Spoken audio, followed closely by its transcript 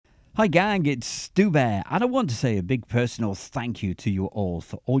Hi, gang, it's Stu Bear, and I want to say a big personal thank you to you all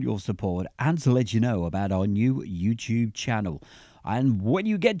for all your support and to let you know about our new YouTube channel. And when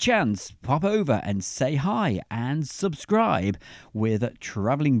you get a chance, pop over and say hi and subscribe with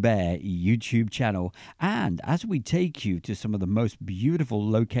Traveling Bear YouTube channel. And as we take you to some of the most beautiful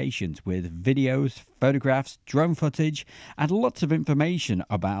locations with videos, photographs, drone footage, and lots of information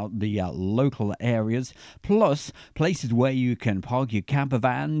about the local areas, plus places where you can park your camper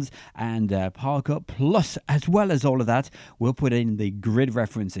vans and park up, plus as well as all of that, we'll put in the grid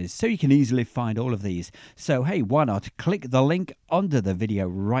references so you can easily find all of these. So hey, why not click the link under the video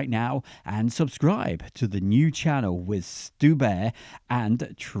right now and subscribe to the new channel with Stu Bear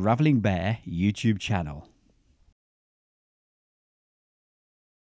and Traveling Bear YouTube channel.